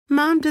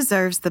Mom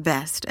deserves the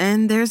best,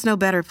 and there's no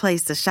better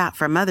place to shop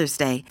for Mother's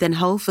Day than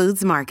Whole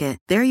Foods Market.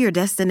 They're your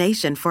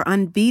destination for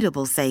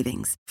unbeatable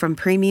savings, from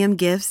premium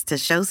gifts to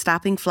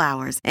show-stopping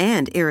flowers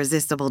and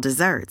irresistible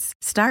desserts.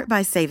 Start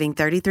by saving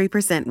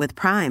 33% with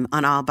Prime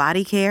on all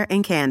body care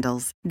and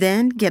candles.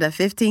 Then get a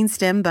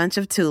 15-stem bunch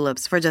of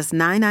tulips for just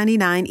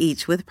 $9.99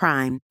 each with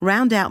Prime.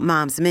 Round out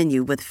Mom's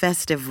menu with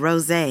festive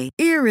rosé,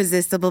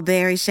 irresistible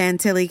berry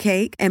chantilly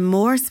cake, and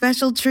more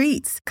special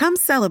treats. Come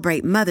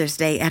celebrate Mother's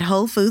Day at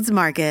Whole Foods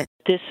Market.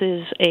 This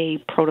is a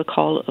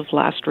protocol of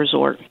last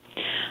resort.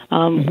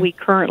 We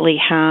currently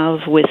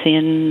have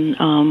within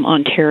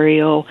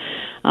Ontario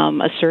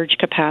a surge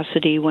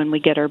capacity when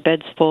we get our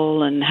beds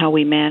full, and how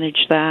we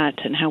manage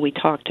that and how we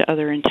talk to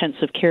other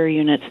intensive care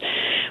units.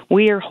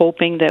 We are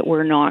hoping that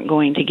we're not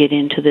going to get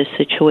into this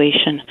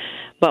situation,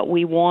 but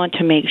we want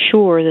to make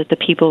sure that the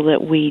people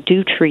that we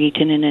do treat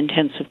in an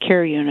intensive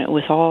care unit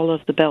with all of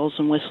the bells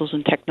and whistles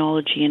and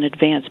technology and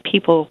advanced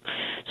people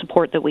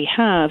support that we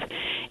have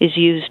is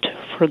used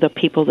for the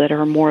people that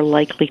are more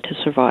likely to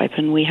survive.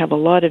 And we have a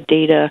lot of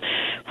data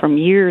from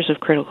years of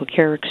critical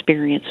care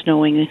experience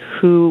knowing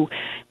who,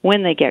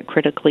 when they get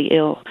critically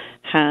ill,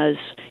 has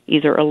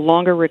either a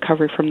longer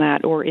recovery from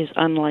that or is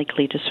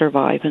unlikely to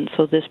survive. And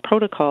so this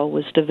protocol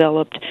was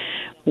developed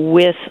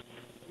with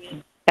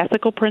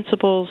ethical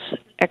principles,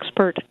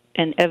 expert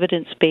and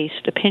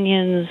evidence-based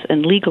opinions,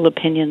 and legal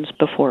opinions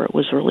before it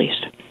was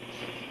released.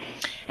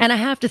 And I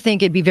have to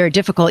think it'd be very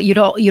difficult. You'd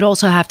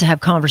also have to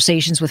have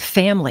conversations with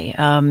family.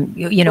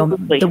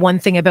 The one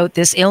thing about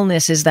this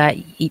illness is that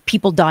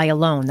people die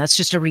alone. That's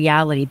just a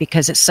reality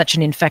because it's such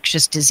an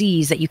infectious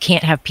disease that you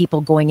can't have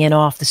people going in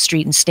off the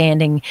street and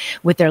standing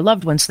with their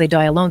loved ones, so they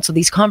die alone. So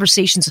these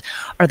conversations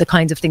are the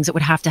kinds of things that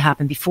would have to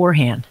happen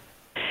beforehand.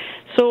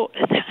 So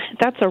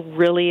that's a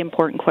really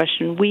important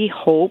question. We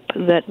hope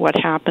that what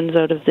happens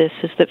out of this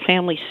is that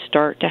families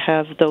start to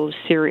have those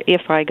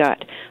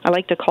I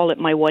like to call it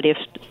my what if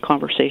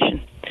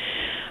conversation.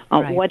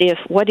 Right.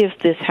 What if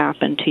this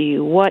happened to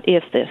you? What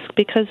if this?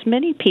 Because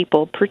many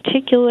people,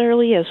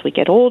 particularly as we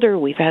get older,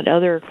 we've had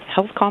other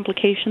health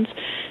complications,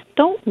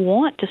 don't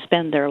want to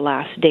spend their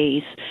last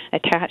days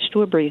attached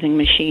to a breathing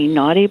machine,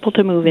 not able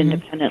to move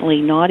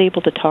independently, not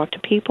able to talk to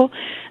people.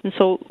 And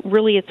so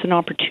really it's an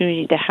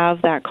opportunity to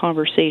have that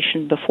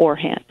conversation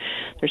beforehand.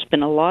 There's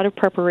been a lot of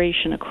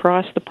preparation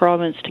across the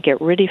province to get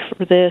ready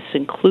for this,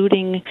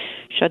 including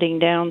shutting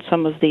down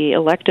some of the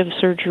elective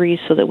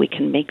surgeries so that we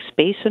can make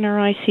space in our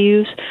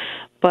ICUs.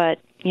 But,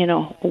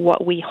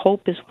 what we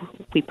hope is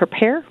we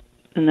prepare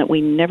and that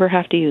we never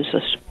have to use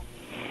this.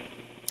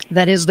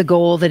 That is the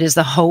goal. That is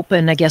the hope.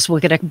 And I guess we'll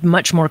get a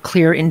much more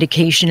clear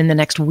indication in the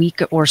next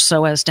week or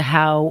so as to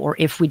how or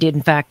if we did,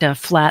 in fact,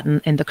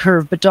 flatten in the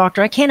curve. But,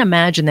 Doctor, I can't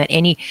imagine that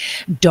any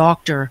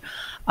doctor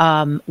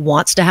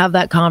wants to have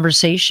that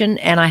conversation.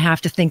 And I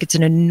have to think it's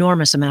an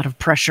enormous amount of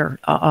pressure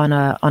on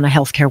a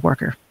healthcare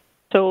worker.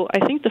 So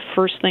I think the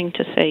first thing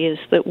to say is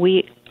that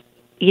we,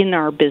 in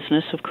our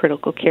business of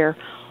critical care,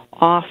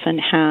 often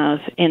have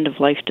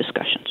end-of-life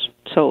discussions.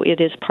 So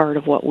it is part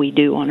of what we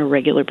do on a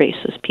regular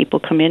basis. People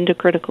come into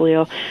critically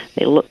ill,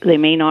 they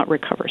may not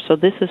recover. So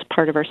this is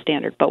part of our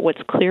standard. But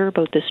what's clear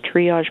about this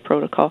triage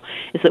protocol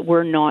is that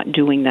we're not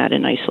doing that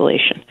in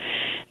isolation.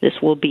 This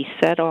will be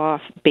set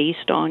off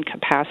based on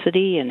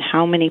capacity and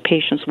how many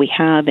patients we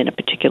have in a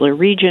particular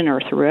region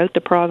or throughout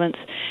the province.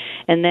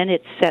 And then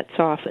it sets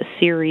off a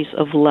series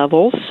of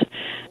levels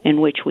in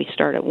which we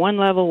start at one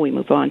level, we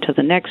move on to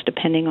the next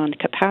depending on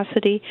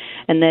capacity,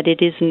 and that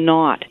it is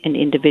not an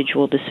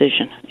individual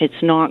decision.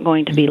 It's not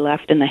going to be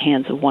left in the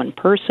hands of one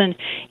person.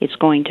 It's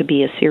going to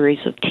be a series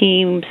of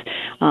teams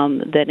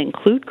that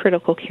include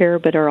critical care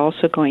but are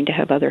also going to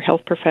have other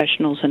health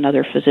professionals and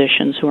other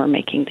physicians who are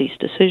making these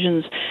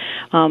decisions,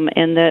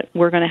 and that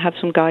we're going to have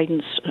some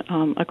guidance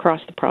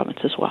across the province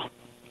as well.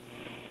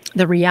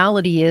 The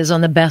reality is,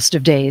 on the best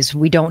of days,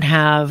 we don't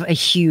have a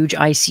huge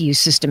ICU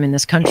system in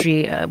this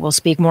country. We'll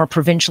speak more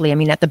provincially. I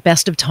mean, at the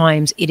best of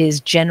times, it is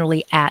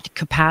generally at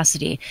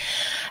capacity.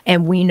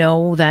 And we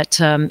know that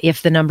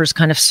if the numbers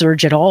kind of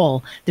surge at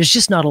all, there's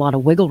just not a lot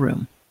of wiggle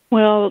room.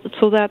 Well,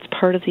 so that's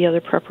part of the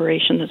other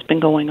preparation that's been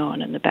going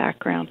on in the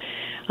background.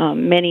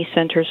 Many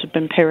centers have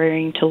been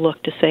preparing to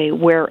look to say,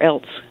 where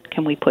else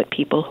can we put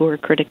people who are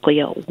critically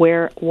ill?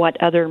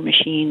 What other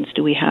machines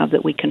do we have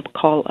that we can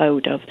call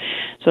out of?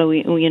 So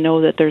we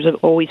know that there's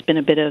always been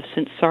a bit of,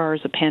 since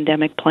SARS, a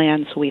pandemic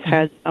plan, so we've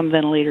had some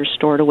ventilators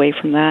stored away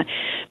from that.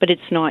 But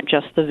it's not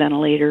just the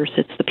ventilators,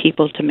 it's the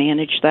people to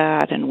manage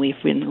that, and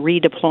we've been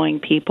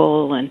redeploying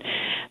people,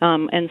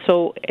 and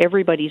so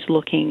everybody's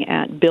looking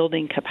at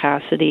building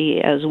capacity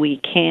as we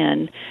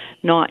can,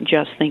 not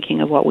just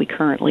thinking of what we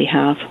currently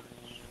have.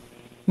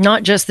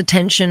 Not just the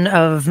tension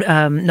of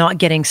not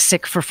getting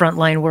sick for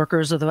frontline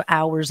workers or the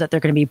hours that they're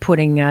going to be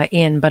putting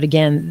in, but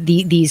again,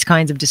 these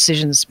kinds of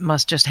decisions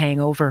must just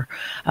hang over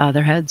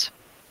their heads.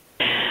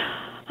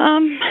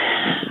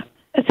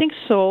 I think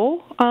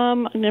so. I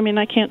mean,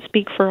 I can't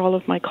speak for all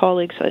of my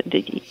colleagues.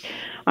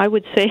 I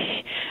would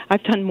say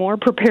I've done more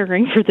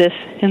preparing for this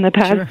in the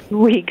past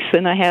weeks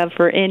than I have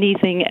for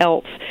anything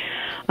else.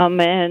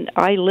 And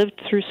I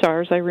lived through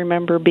SARS. I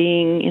remember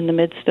being in the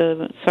midst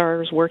of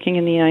SARS, working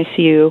in the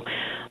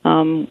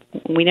ICU.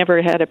 We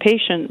never had a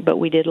patient, but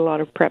we did a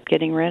lot of prep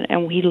getting ready,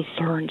 and we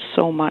learned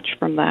so much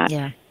from that.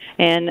 Yeah.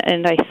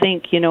 And I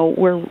think,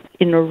 we're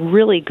in a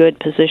really good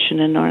position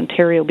in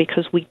Ontario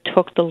because we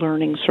took the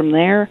learnings from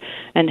there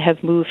and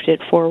have moved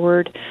it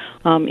forward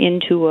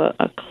into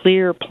a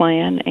clear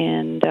plan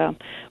and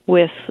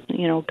with,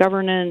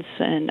 governance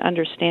and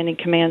understanding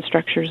command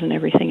structures and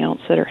everything else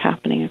that are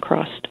happening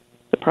across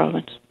the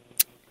province.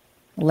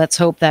 Let's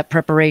hope that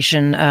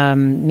preparation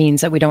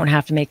means that we don't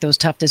have to make those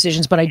tough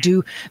decisions. But I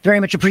do very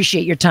much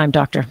appreciate your time,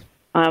 Doctor.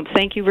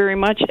 Thank you very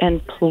much,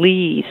 and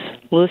please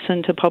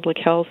listen to public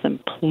health, and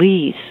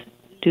please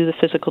do the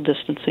physical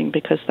distancing,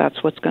 because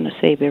that's what's going to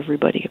save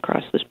everybody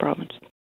across this province.